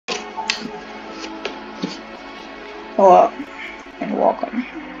Hello, and welcome.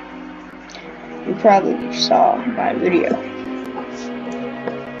 You probably saw my video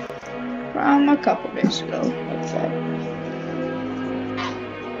from a couple days ago, let's say.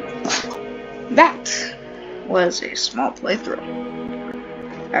 That was a small playthrough.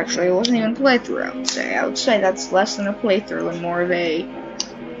 Actually, it wasn't even a playthrough, I would say. I would say that's less than a playthrough and more of a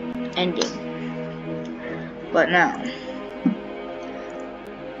ending. But now,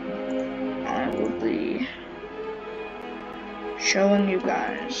 I will be showing you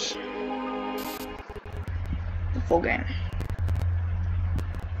guys the full game.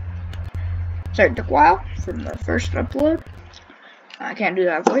 Sorry, it took a while from the first upload. I can't do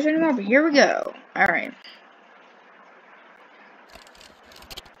that voice anymore, but here we go. Alright.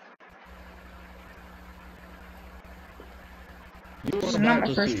 This is not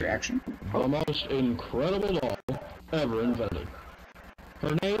my first reaction. The most incredible doll ever invented.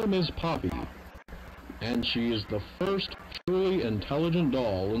 Her name is Poppy, and she is the first truly intelligent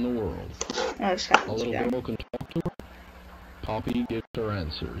doll in the world. A little girl can talk to her. Poppy gives her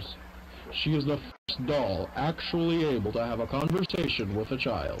answers. She is the first doll actually able to have a conversation with a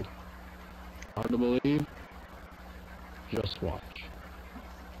child. Hard to believe? Just watch.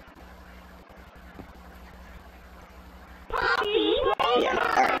 Poppy! Yeah,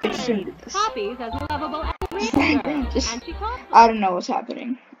 alright, let's do this. Poppy's as lovable as a real girl, Just, and she calls I don't know what's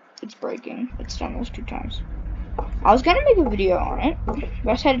happening. It's breaking. It's done those 2 times. I was gonna make a video on it, but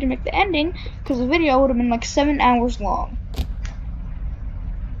I decided to make the ending because the video would have been like 7 hours long.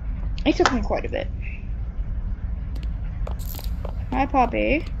 It took me quite a bit. Hi,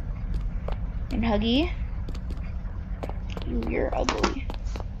 Poppy. And Huggy. You're ugly.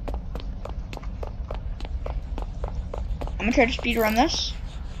 I'm gonna try to speedrun this.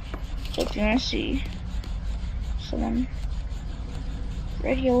 So if you wanna see someone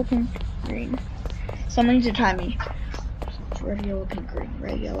red, yellow, pink, green. Someone needs to time me. It's red, yellow, pink, green.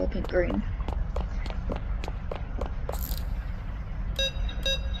 Red, yellow, pink, green.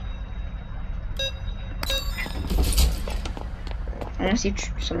 I'm gonna see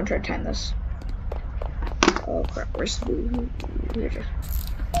if someone try to time this. Oh crap, where's the blue? Here.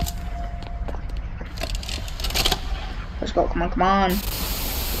 Let's go, come on, come on.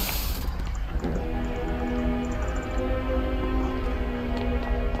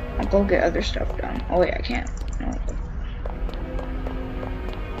 I'll go get other stuff done. Oh wait, I can't. No.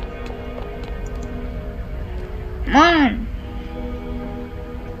 Come on!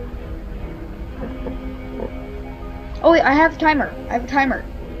 Oh wait, I have a timer. I have a timer.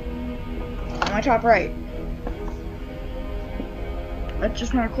 On my top right. That's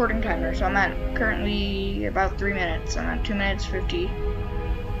just my recording timer, so I'm at currently about 3 minutes. I'm at 2 minutes 50,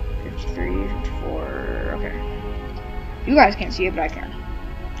 53, 54, okay. You guys can't see it, but I can.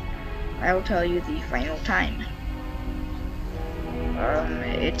 I will tell you the final time.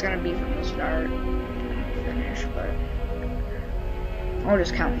 It's gonna be from the start and finish, but I'll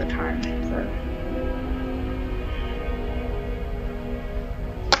just count the time for.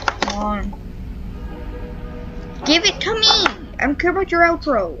 Come on. Give it to me! I don't care about your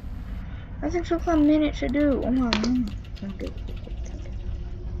outro. I think so for a minute to do. Oh my god. Okay.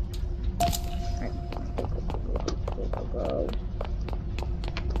 Go.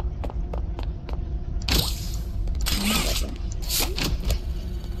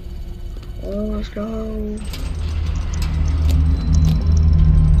 Oh, let's go.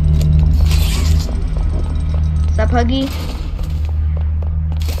 What's up, Huggy?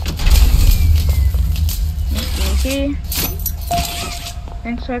 Okay.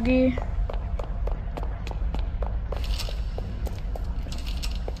 Thanks, Huggy.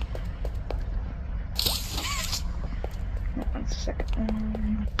 One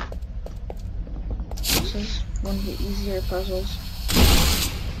second. This is one of the easier puzzles.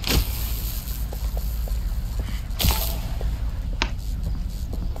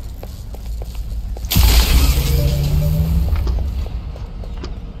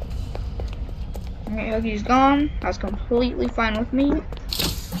 Alright, Huggy's gone. That's completely fine with me.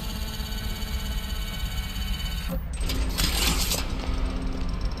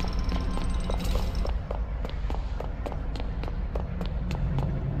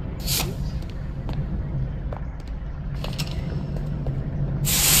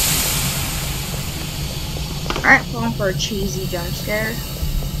 Alright, going for a cheesy jump scare.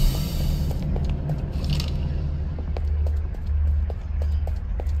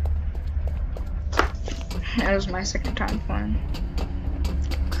 That was my second time playing.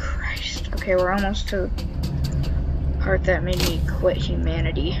 Christ. Okay, we're almost to the part that made me quit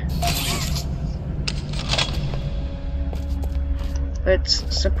humanity. It's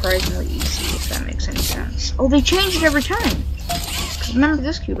surprisingly easy, if that makes any sense. Oh, they change it every time. Because remember,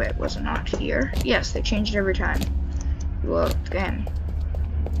 this cube was not here. Yes, they change it every time. Look again.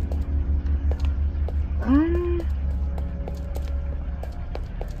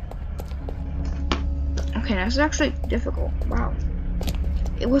 Okay, now this is actually difficult. Wow.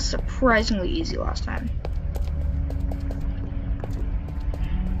 It was surprisingly easy last time.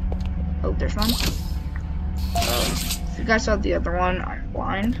 Oh, there's one. If you guys saw the other one, I'm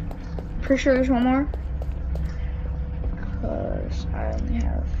blind. Pretty sure there's one more. Because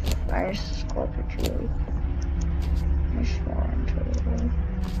I scored for 2. I scored into.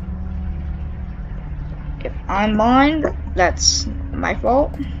 If I'm blind, that's my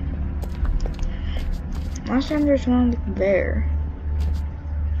fault. Last time there's one on the conveyor.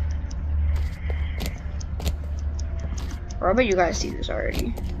 Or I bet you guys see this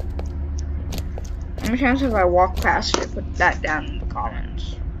already. How many times have I walked past it? Put that down in the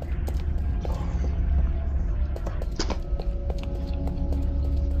comments.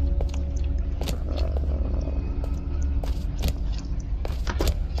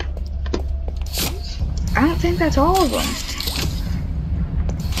 I don't think that's all of them.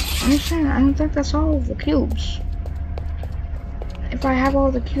 I'm just saying, I don't think that's all of the cubes. If I have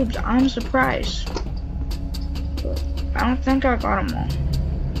all the cubes, I'm surprised. But I don't think I got them all.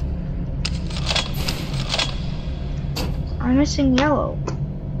 I'm missing yellow.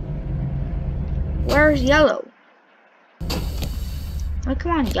 Where's yellow? Like,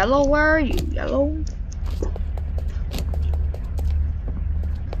 come on, yellow, where are you? Yellow?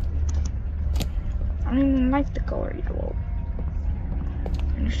 I don't even like the color yellow.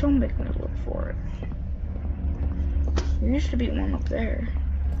 And you're still making me look for it. There used to be one up there.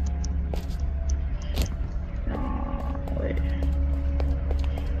 No, wait.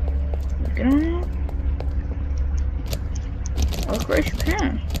 Get on it? Oh, of course you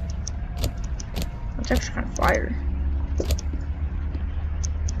can. That's actually kind of fire.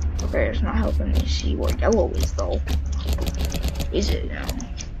 Okay, it's not helping me see where yellow is, though. Is it now?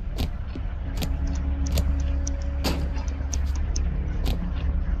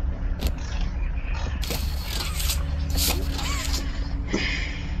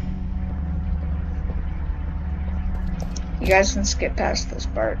 You guys can skip past this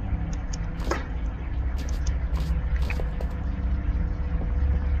part.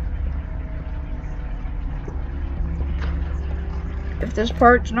 If this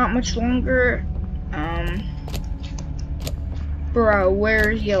part's not much longer, bro,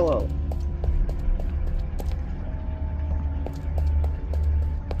 where's yellow?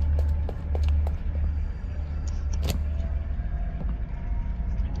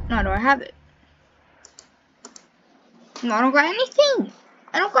 No, do I have it? No, I don't got anything.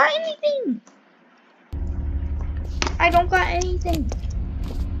 I don't got anything. I don't got anything.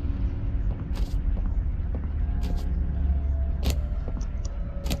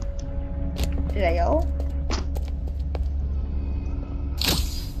 Did I go?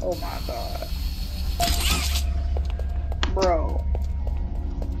 Oh my god. Bro.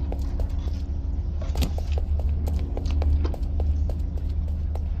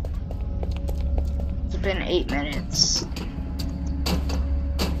 It's been 8 minutes.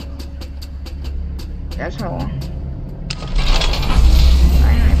 That's how long.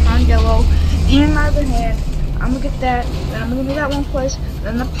 I found yellow. In my other hand. I'm gonna get that, then I'm gonna do that one place,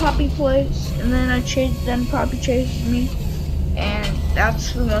 then the poppy place, and then poppy chases me, and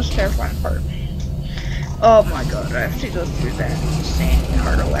that's the most terrifying part. Oh my god, I have to go through that insanely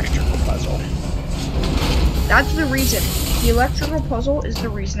hard electrical puzzle. That's the reason. The electrical puzzle is the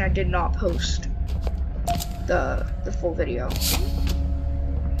reason I did not post the full video.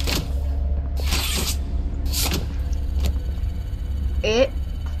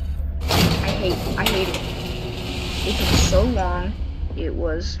 I hate it. It took so long, it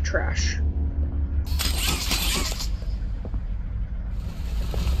was trash.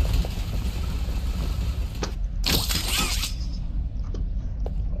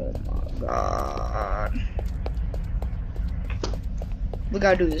 Oh my god. We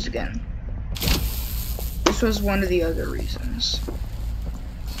gotta do this again. This was one of the other reasons.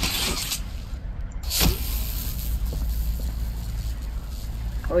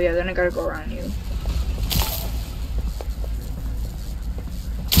 Oh yeah, then I gotta go around you.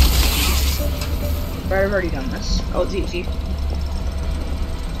 But I've already done this. Oh, it's easy.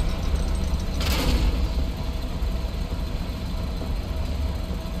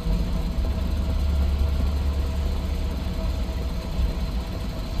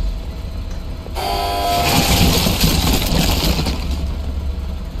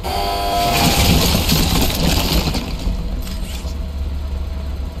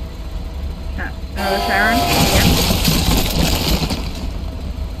 Another siren? Yeah.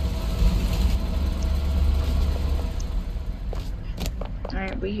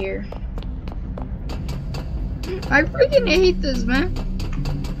 Alright, we here. I freaking hate this, man.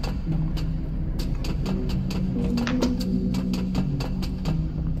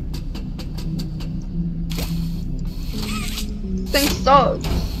 Thing sucks.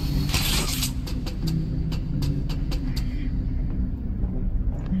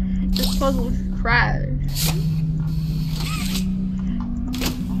 This puzzle's trash.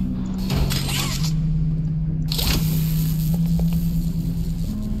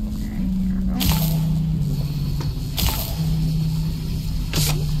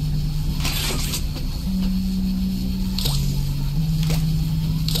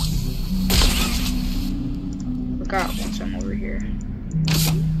 Forgot once I'm over here.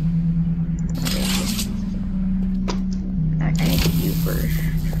 I need to do first.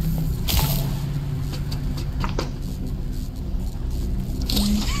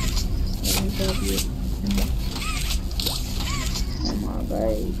 Oh my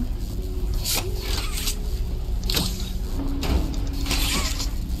god.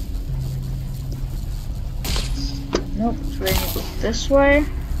 Nope, so we're gonna go this way.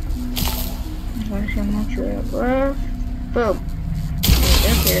 I'm not sure I have left. Boom.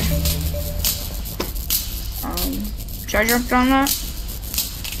 Get here. Should I jump down that?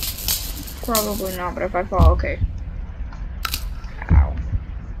 Probably not, but if I fall, okay. Ow.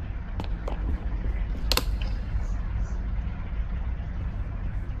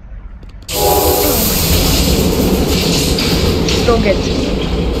 Still gets me.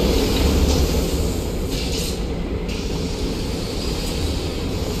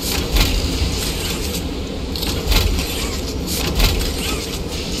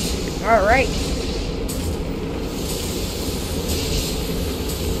 Alright.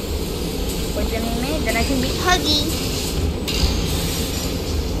 What do you mean? Then I can be Huggy.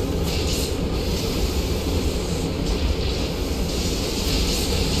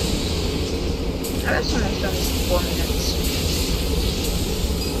 I bet someone's done this in 4 minutes.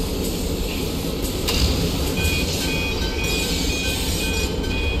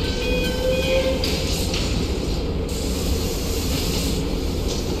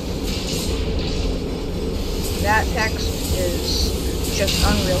 That text is just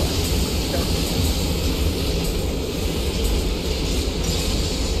unrealistic. So.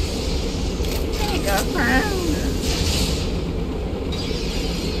 There you go, friend.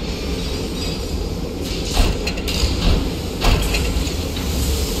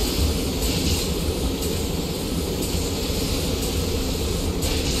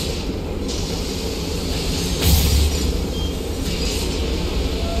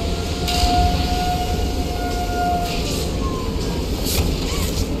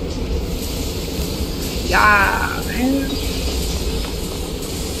 Yeah, man.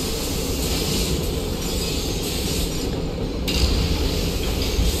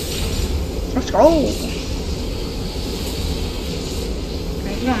 Let's go.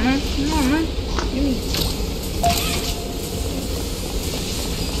 Right, come on, man. Come on, man. Give me.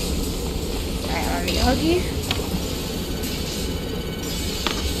 Alright, let me hug you.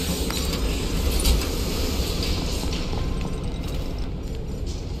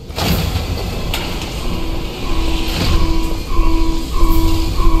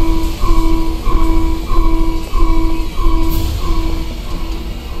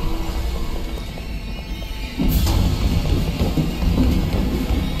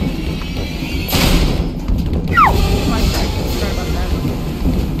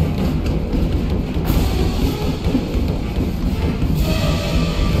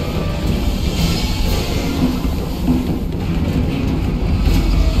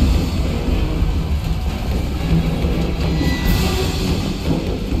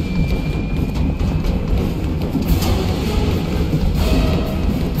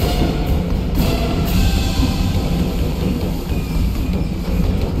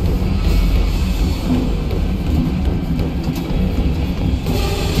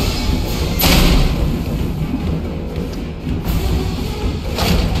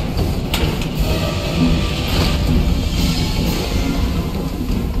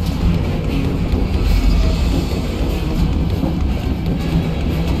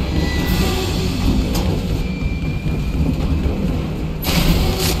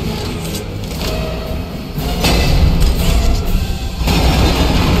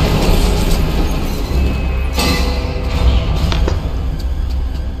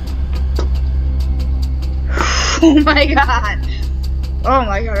 Oh my god. Oh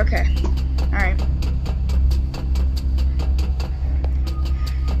my god, okay. Alright.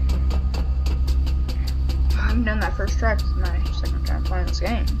 done that first try. This is my second time playing this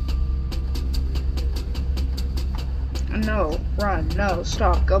game. No, run, no,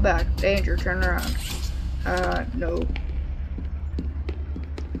 stop, go back, danger, turn around. No.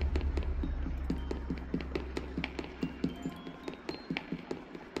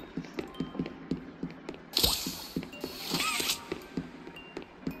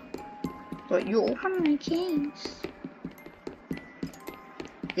 But you opened my case.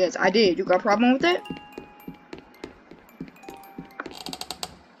 Yes, I did. You got a problem with it?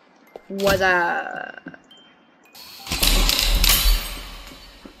 Was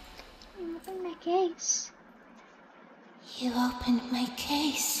You opened my case. You opened my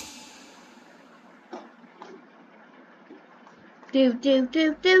case. Do do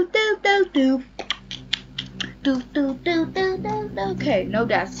do do do do do. Do do do do do do. Okay, no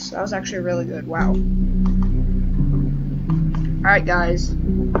deaths. That was actually really good. Wow. Alright guys.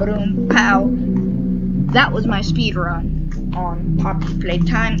 Boom pow. That was my speed run on Poppy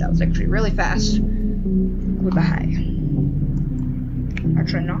Playtime. That was actually really fast. Goodbye.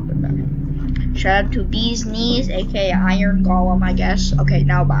 Actually not goodbye. Shout out to Bee's Knees, aka Iron Golem, I guess. Okay,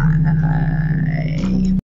 now bye.